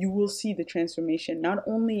 you will see the transformation, not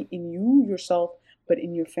only in you yourself, but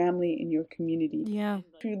in your family, in your community. Yeah.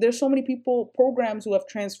 There's so many programs who have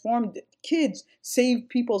transformed kids, saved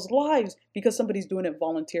people's lives because somebody's doing it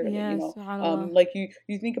voluntarily. Yes, you know, like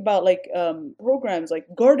you think about like programs like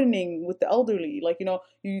gardening with the elderly. Like, you know,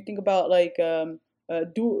 you think about like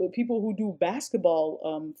people who do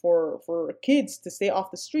basketball for kids to stay off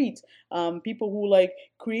the streets. People who like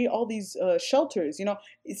create all these shelters. You know,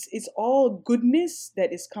 it's all goodness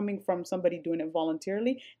that is coming from somebody doing it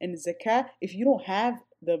voluntarily. And zakah, if you don't have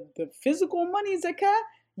the physical money zakah,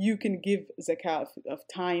 you can give zakah of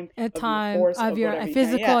time, of your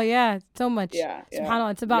physical, so much.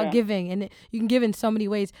 SubhanAllah, it's about giving, and you can give in so many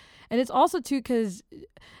ways. And it's also too because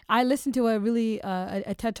I listened to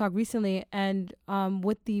a TED Talk recently, and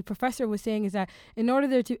what the professor was saying is that in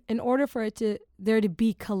order for there to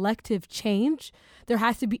be collective change, there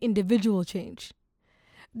has to be individual change.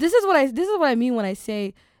 This is what I mean when I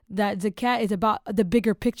say that zakat is about the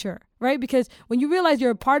bigger picture, right? Because when you realize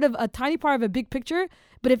you're a tiny part of a big picture,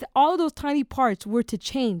 but if all of those tiny parts were to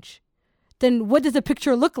change, then what does the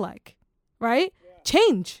picture look like, right?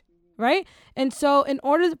 Change, right? And so in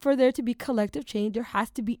order for there to be collective change, there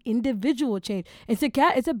has to be individual change. And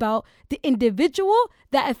zakat is about the individual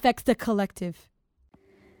that affects the collective.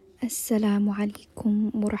 Assalamu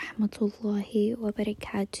alaikum wa rahmatullahi wa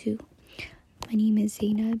barakatuh. My name is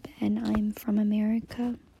Zainab and I'm from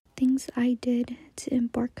America. Things I did to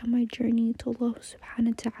embark on my journey to Allah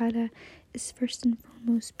subhanahu wa ta'ala is first and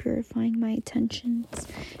foremost purifying my intentions,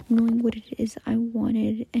 knowing what it is I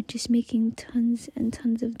wanted, and just making tons and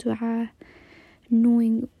tons of dua,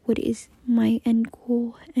 knowing what is my end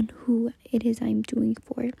goal and who it is I'm doing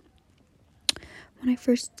for. When I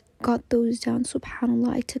first got those down, subhanAllah,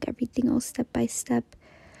 I took everything else step by step.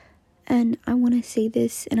 And I want to say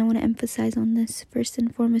this, and I want to emphasize on this, first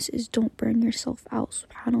and foremost, is don't burn yourself out,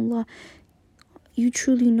 subhanAllah. You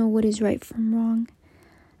truly know what is right from wrong,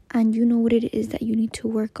 and you know what it is that you need to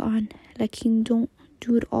work on. Like, you don't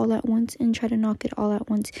do it all at once and try to knock it all at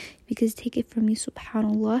once, because take it from me,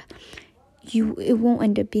 subhanAllah, it won't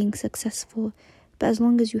end up being successful. But as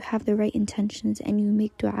long as you have the right intentions and you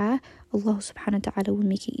make dua, Allah subhanahu wa ta'ala will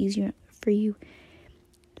make it easier for you.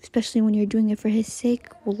 Especially when you're doing it for His sake,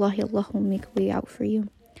 wallahi, Allah will make a way out for you.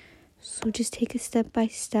 So just take it step by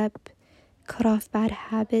step, cut off bad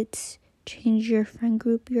habits, change your friend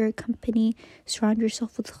group, your company, surround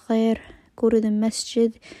yourself with khair, go to the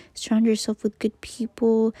masjid, surround yourself with good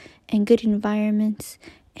people and good environments,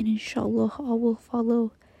 and inshallah all will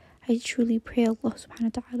follow. I truly pray Allah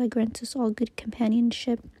subhanahu wa ta'ala grants us all good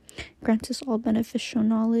companionship, grants us all beneficial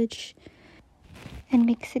knowledge, and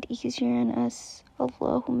makes it easier on us.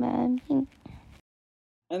 Allahumma ameen.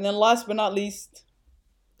 And then last but not least,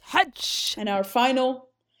 Hajj. And our final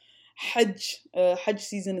Hajj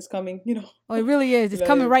season is coming, you know. Oh, it really is. It's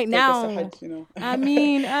coming right now. Hajj, you know.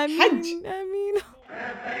 Ameen. Hajj. Ameen.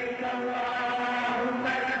 لبيك اللهم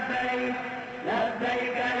لبيك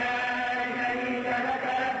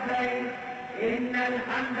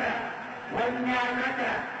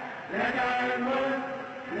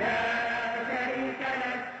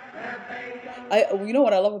You know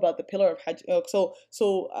what I love about the pillar of Hajj?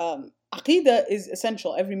 Aqidah is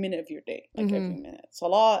essential every minute of your day, like every minute.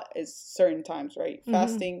 Salah is certain times, right?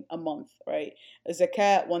 Fasting a month, right?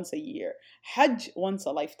 Zakat once a year. Hajj once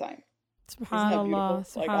a lifetime.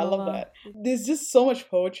 SubhanAllah. Like, I love that. There's just so much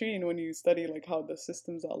poetry, and when you study like how the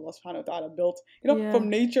systems that Allah subhanahu wa ta'ala built, from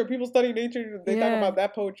nature, people study nature, they talk about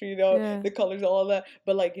that poetry, the colors, all of that.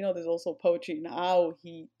 But like, there's also poetry in how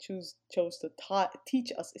He chose to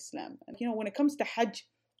teach us Islam. And when it comes to Hajj,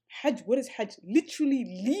 what is Hajj? Literally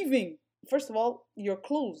leaving, first of all, your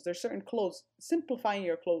clothes. There's certain clothes. Simplifying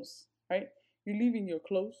your clothes, right? You're leaving your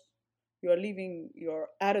clothes. You are leaving your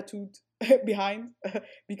attitude behind,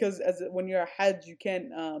 because when you're a Hajj, you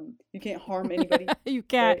can't harm anybody. You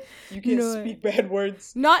can't. Right? You can't speak bad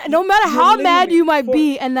words. No matter how mad you might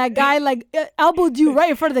be, and that guy like elbowed you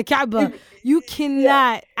right in front of the Kaaba, you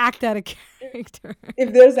cannot act out of character.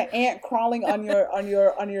 If there's an ant crawling on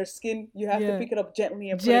your skin, you have to pick it up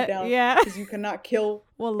gently and put it down. Because you cannot kill.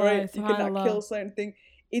 Right? You cannot kill certain thing.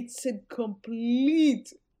 It's a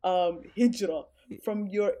complete hijrah from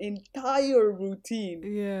your entire routine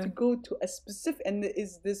to go to a specific, and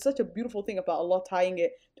there's such a beautiful thing about Allah tying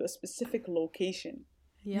it to a specific location.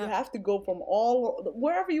 You have to go from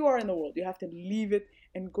wherever you are in the world, you have to leave it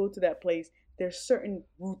and go to that place. There's certain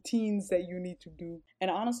routines that you need to do.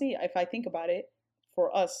 And honestly, if I think about it,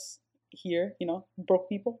 for us here, broke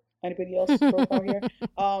people, anybody else broke out here,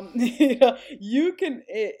 you can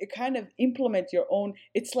kind of implement your own.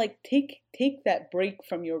 It's like take that break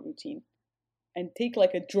from your routine. And take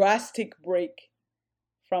like a drastic break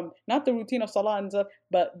from not the routine of salah and stuff,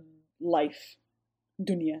 but life,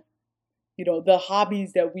 dunya. The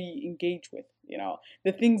hobbies that we engage with,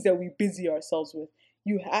 the things that we busy ourselves with.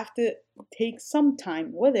 You have to take some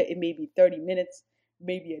time, whether it may be 30 minutes,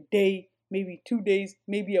 maybe a day, maybe 2 days,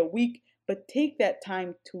 maybe a week, but take that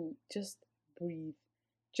time to just breathe.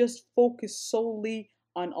 Just focus solely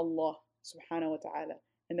on Allah subhanahu wa ta'ala.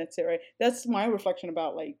 And that's it, right? That's my reflection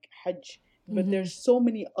about like Hajj. But there's so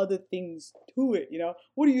many other things to it,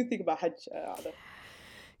 What do you think about Hajj, Ada?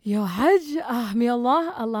 Yo, Hajj, may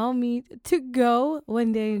Allah allow me to go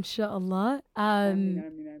one day, inshallah.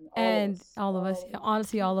 And all of us,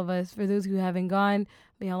 honestly, all of us. For those who haven't gone,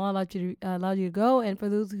 may Allah allow you to go. And for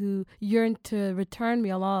those who yearn to return,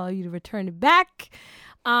 may Allah allow you to return back.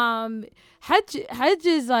 Hajj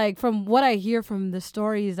is like, from what I hear from the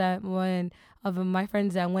stories of my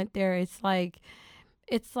friends that went there,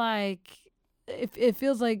 it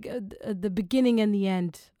feels like the beginning and the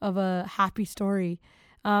end of a happy story.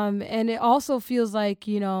 And it also feels like,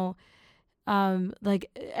 like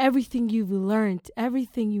everything you've learned,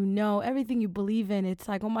 everything you know, everything you believe in, it's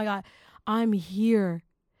like, oh my God, I'm here.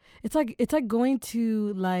 It's like going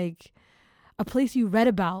to like a place you read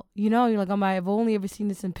about, you're like, oh my, I've only ever seen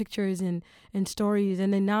this in pictures and stories.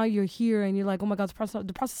 And then now you're here and you're like, oh my God, the Prophet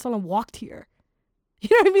ﷺ walked here. You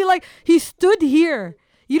know what I mean? Like he stood here.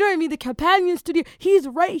 You know what I mean? The companion stood here. He's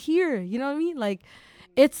right here. You know what I mean? Like,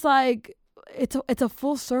 it's a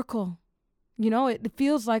full circle. It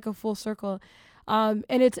feels like a full circle. And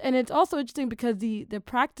it's also interesting because the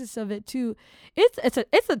practice of it too, it's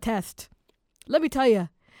a test. Let me tell you,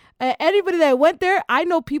 anybody that went there, I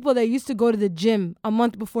know people that used to go to the gym a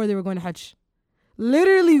month before they were going to Hajj,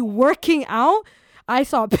 literally working out. I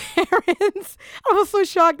saw parents. I was so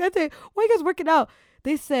shocked. I said, why are you guys working out?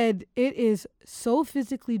 They said it is so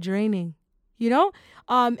physically draining,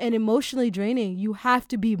 and emotionally draining. You have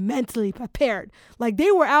to be mentally prepared. Like they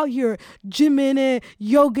were out here gymming it,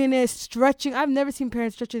 yogaing it, stretching. I've never seen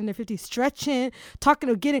parents stretching in their 50s, stretching,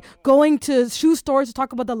 going to shoe stores to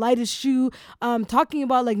talk about the lightest shoe, talking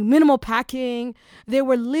about like minimal packing. They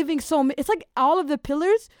were living it's like all of the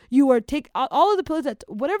pillars all of the pillars that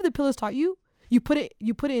whatever the pillars taught you, you put it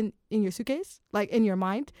in your suitcase, like in your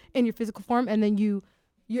mind, in your physical form, and then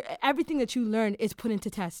everything that you learn is put into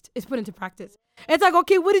test, is put into practice. It's like,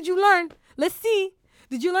 okay, what did you learn? Let's see.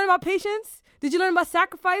 Did you learn about patience? Did you learn about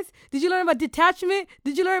sacrifice? Did you learn about detachment?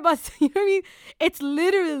 Did you learn about, you know what I mean? It's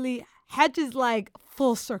literally, Hajj is like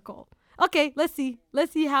full circle. Okay, let's see.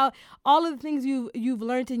 Let's see how all of the things you've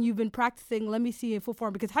learned and you've been practicing, let me see in full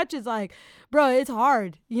form. Because Hajj is like, bro, it's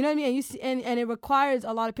hard. You know what I mean? And you see, and it requires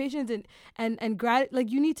a lot of patience and like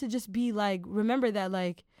you need to just be like, remember that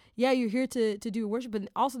like, yeah, you're here to do worship, but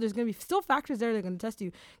also there's gonna be still factors there that are gonna test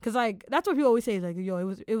you. Cause like that's what people always say, like,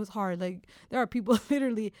 yo, it was hard. Like there are people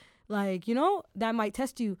literally like, you know, that might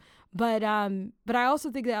test you. But I also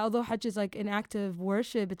think that although Hajj is like an act of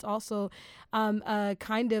worship, it's also a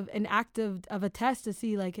kind of an act of a test to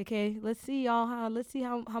see, like, okay, let's see y'all, let's see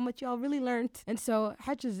how much y'all really learned. And so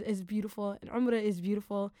Hajj is beautiful, and Umrah is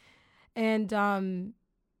beautiful, and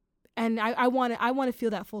I want to feel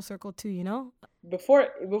that full circle too, you know. Before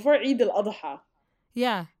Eid al-Adha.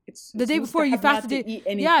 Yeah, it's the day before you fast the day.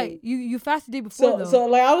 Yeah, you fast the day before. So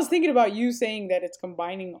like I was thinking about you saying that it's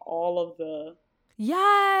combining all of the.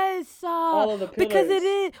 Yes, all of the pillars. Because it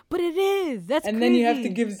is, but it is. That's and crazy. then you have to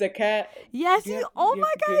give zakat. Yes, oh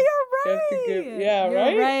my God, you're right.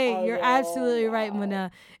 You're right. You're absolutely right,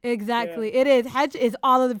 Muna. Exactly, it is. Hajj is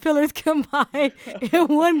all of the pillars combined in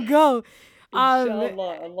one go. Allah.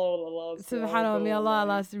 Subhanallah, may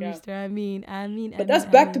Allah restore. Ameen. But that's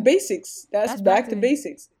back to basics. That's back to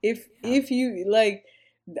basics. If you like,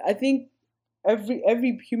 I think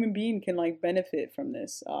every human being can like benefit from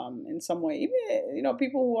this in some way. Even, you know,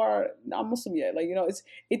 people who are not Muslim yet, like, you know,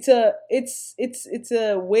 it's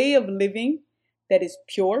a way of living that is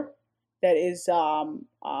pure, that is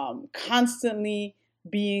constantly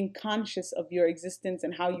being conscious of your existence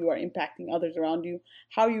and how you are impacting others around you,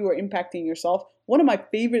 how you are impacting yourself. One of my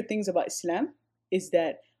favorite things about Islam is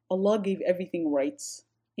that Allah gave everything rights,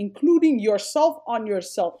 including yourself on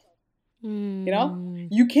yourself. You know,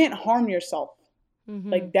 you can't harm yourself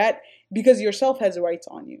like that because yourself has rights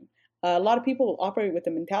on you. A lot of people operate with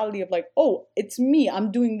the mentality of like, oh, it's me,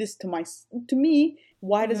 I'm doing this to me.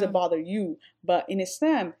 Why does it bother you? But in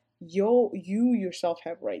Islam, you yourself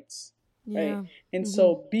have rights. Right. And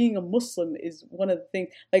so being a Muslim is one of the things,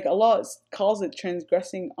 like Allah calls it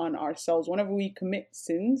transgressing on ourselves. Whenever we commit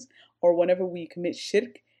sins or whenever we commit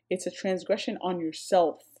shirk, it's a transgression on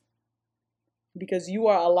yourself, because you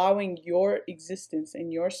are allowing your existence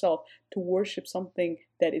and yourself to worship something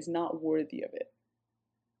that is not worthy of it.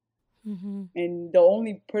 And the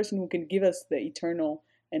only person who can give us the eternal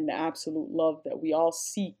and the absolute love that we all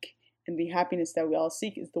seek and the happiness that we all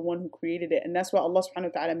seek is the one who created it. And that's why Allah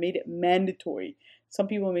subhanahu wa ta'ala made it mandatory. Some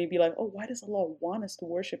people may be like, oh, why does Allah want us to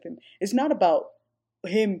worship Him? It's not about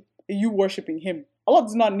Him, you worshiping Him. Allah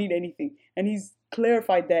does not need anything. And He's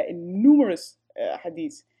clarified that in numerous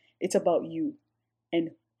hadiths. It's about you. And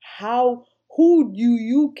who do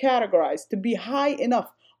you categorize to be high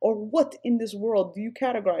enough, or what in this world do you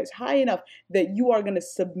categorize high enough that you are going to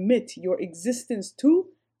submit your existence to?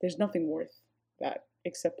 There's nothing worth that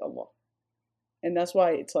except Allah. And that's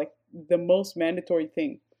why it's like the most mandatory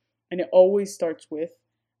thing. And it always starts with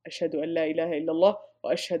Ashhadu an la ilaha illallah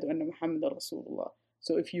wa ashhadu anna Muhammadan Rasulullah.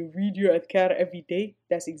 So if you read your adhkar every day,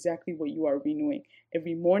 that's exactly what you are renewing.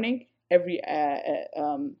 Every morning, every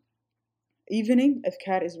evening,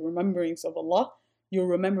 adhkar is remembrance of Allah. You're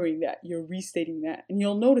remembering that, you're restating that, and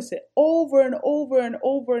you'll notice it over and over and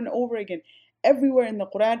over and over again. Everywhere in the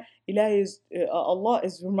Quran, Allah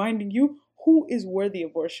is reminding you who is worthy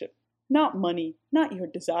of worship. Not money, not your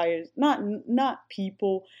desires, not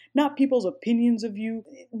people, not people's opinions of you.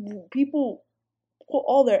 People put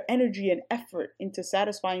all their energy and effort into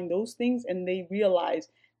satisfying those things, and they realize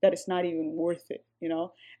that it's not even worth it, you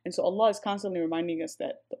know? And so Allah is constantly reminding us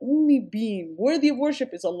that the only being worthy of worship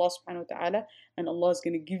is Allah subhanahu wa ta'ala, and Allah is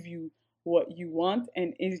going to give you what you want.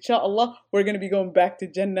 And inshallah, we're going to be going back to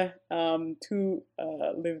Jannah to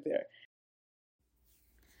live there.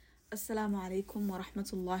 Assalamu alaikum wa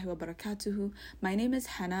rahmatullahi wa barakatuhu. My name is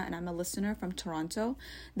Hannah and I'm a listener from Toronto.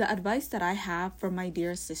 The advice that I have for my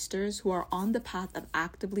dear sisters who are on the path of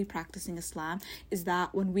actively practicing Islam is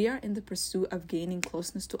that when we are in the pursuit of gaining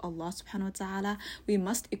closeness to Allah subhanahu wa ta'ala, we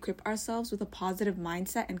must equip ourselves with a positive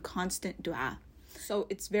mindset and constant dua. So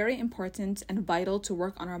it's very important and vital to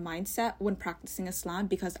work on our mindset when practicing Islam,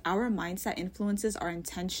 because our mindset influences our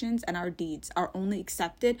intentions, and our deeds are only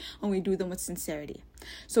accepted when we do them with sincerity.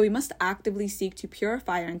 So we must actively seek to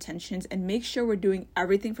purify our intentions and make sure we're doing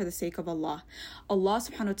everything for the sake of Allah. Allah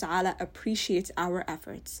subhanahu wa ta'ala appreciates our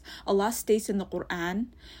efforts. Allah states in the Quran,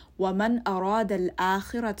 وَمَنْ أَرَادَ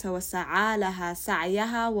الْآخِرَةَ وَسَعَى لَهَا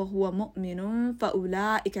سَعْيَهَا وَهُوَ مُؤْمِنٌ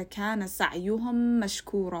فَأُولَٰئِكَ كَانَ سَعْيُهُمْ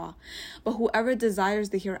مَشْكُورًا. But whoever desires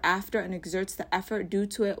the hereafter and exerts the effort due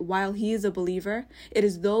to it while he is a believer, it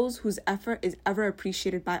is those whose effort is ever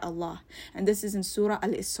appreciated by Allah. And this is in Surah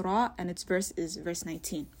Al-Isra, and its verse is verse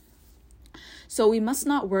 19. So we must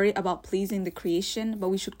not worry about pleasing the creation, but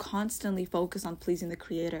we should constantly focus on pleasing the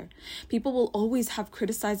Creator. People will always have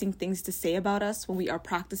criticizing things to say about us when we are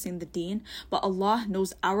practicing the deen, but Allah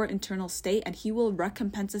knows our internal state and He will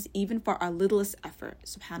recompense us even for our littlest effort.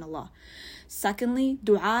 Subhanallah. Secondly,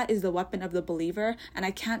 dua is the weapon of the believer, and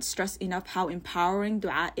I can't stress enough how empowering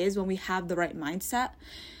dua is when we have the right mindset.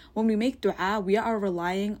 When we make dua, we are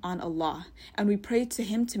relying on Allah, and we pray to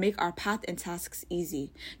Him to make our path and tasks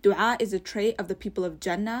easy. Dua is a trait of the people of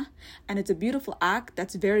Jannah, and it's a beautiful act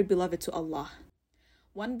that's very beloved to Allah.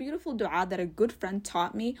 One beautiful dua that a good friend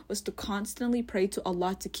taught me was to constantly pray to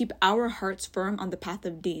Allah to keep our hearts firm on the path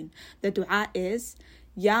of deen. The dua is,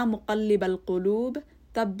 Ya muqallib al-qulub,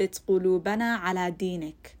 thabbit qulubana ala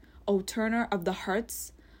dinik. O turner of the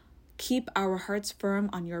hearts, keep our hearts firm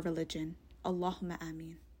on your religion. Allahumma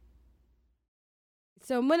ameen.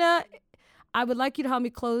 So Muna, I would like you to help me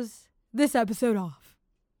close this episode off.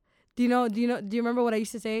 Do you remember what I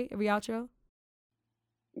used to say every outro?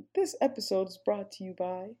 This episode is brought to you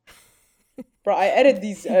by. Bro, I edit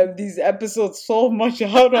these episodes so much.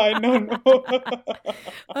 How do I know?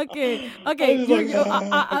 Okay.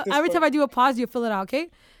 Every time I do a pause, you fill it out. Okay.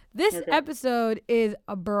 This episode is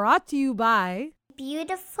brought to you by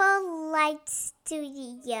Beautiful Light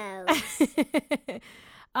Studios.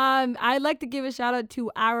 I'd like to give a shout out to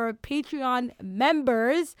our Patreon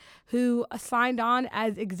members who signed on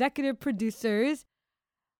as executive producers.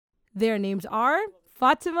 Their names are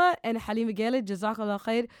Fatima and Halima Ghalid. Jazakallah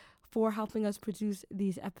khair for helping us produce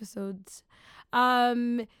these episodes.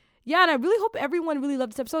 And I really hope everyone really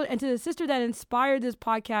loved this episode. And to the sister that inspired this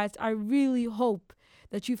podcast, I really hope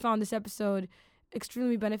that you found this episode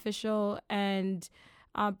extremely beneficial and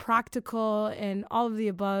practical and all of the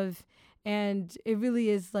above. And it really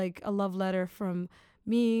is like a love letter from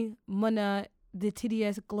me, Muna, the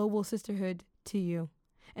TDS Global Sisterhood, to you.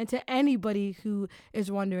 And to anybody who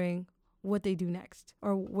is wondering what they do next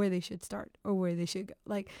or where they should start or where they should go.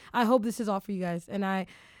 Like, I hope this is all for you guys. And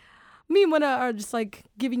me and Muna are just like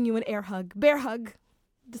giving you an bear hug. Bear hug,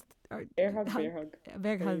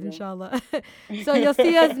 inshallah. So you'll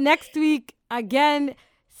see us next week again,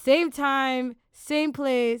 same time, same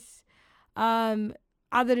place.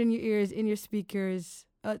 Other than your ears, in your speakers,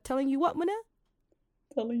 telling you what, Muna?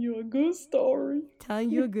 Telling you a good story. All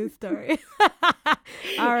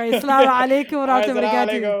right. Assalamu alaikum wa rahmatullahi wa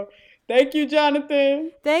barakatuh. Thank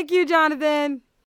you, Jonathan.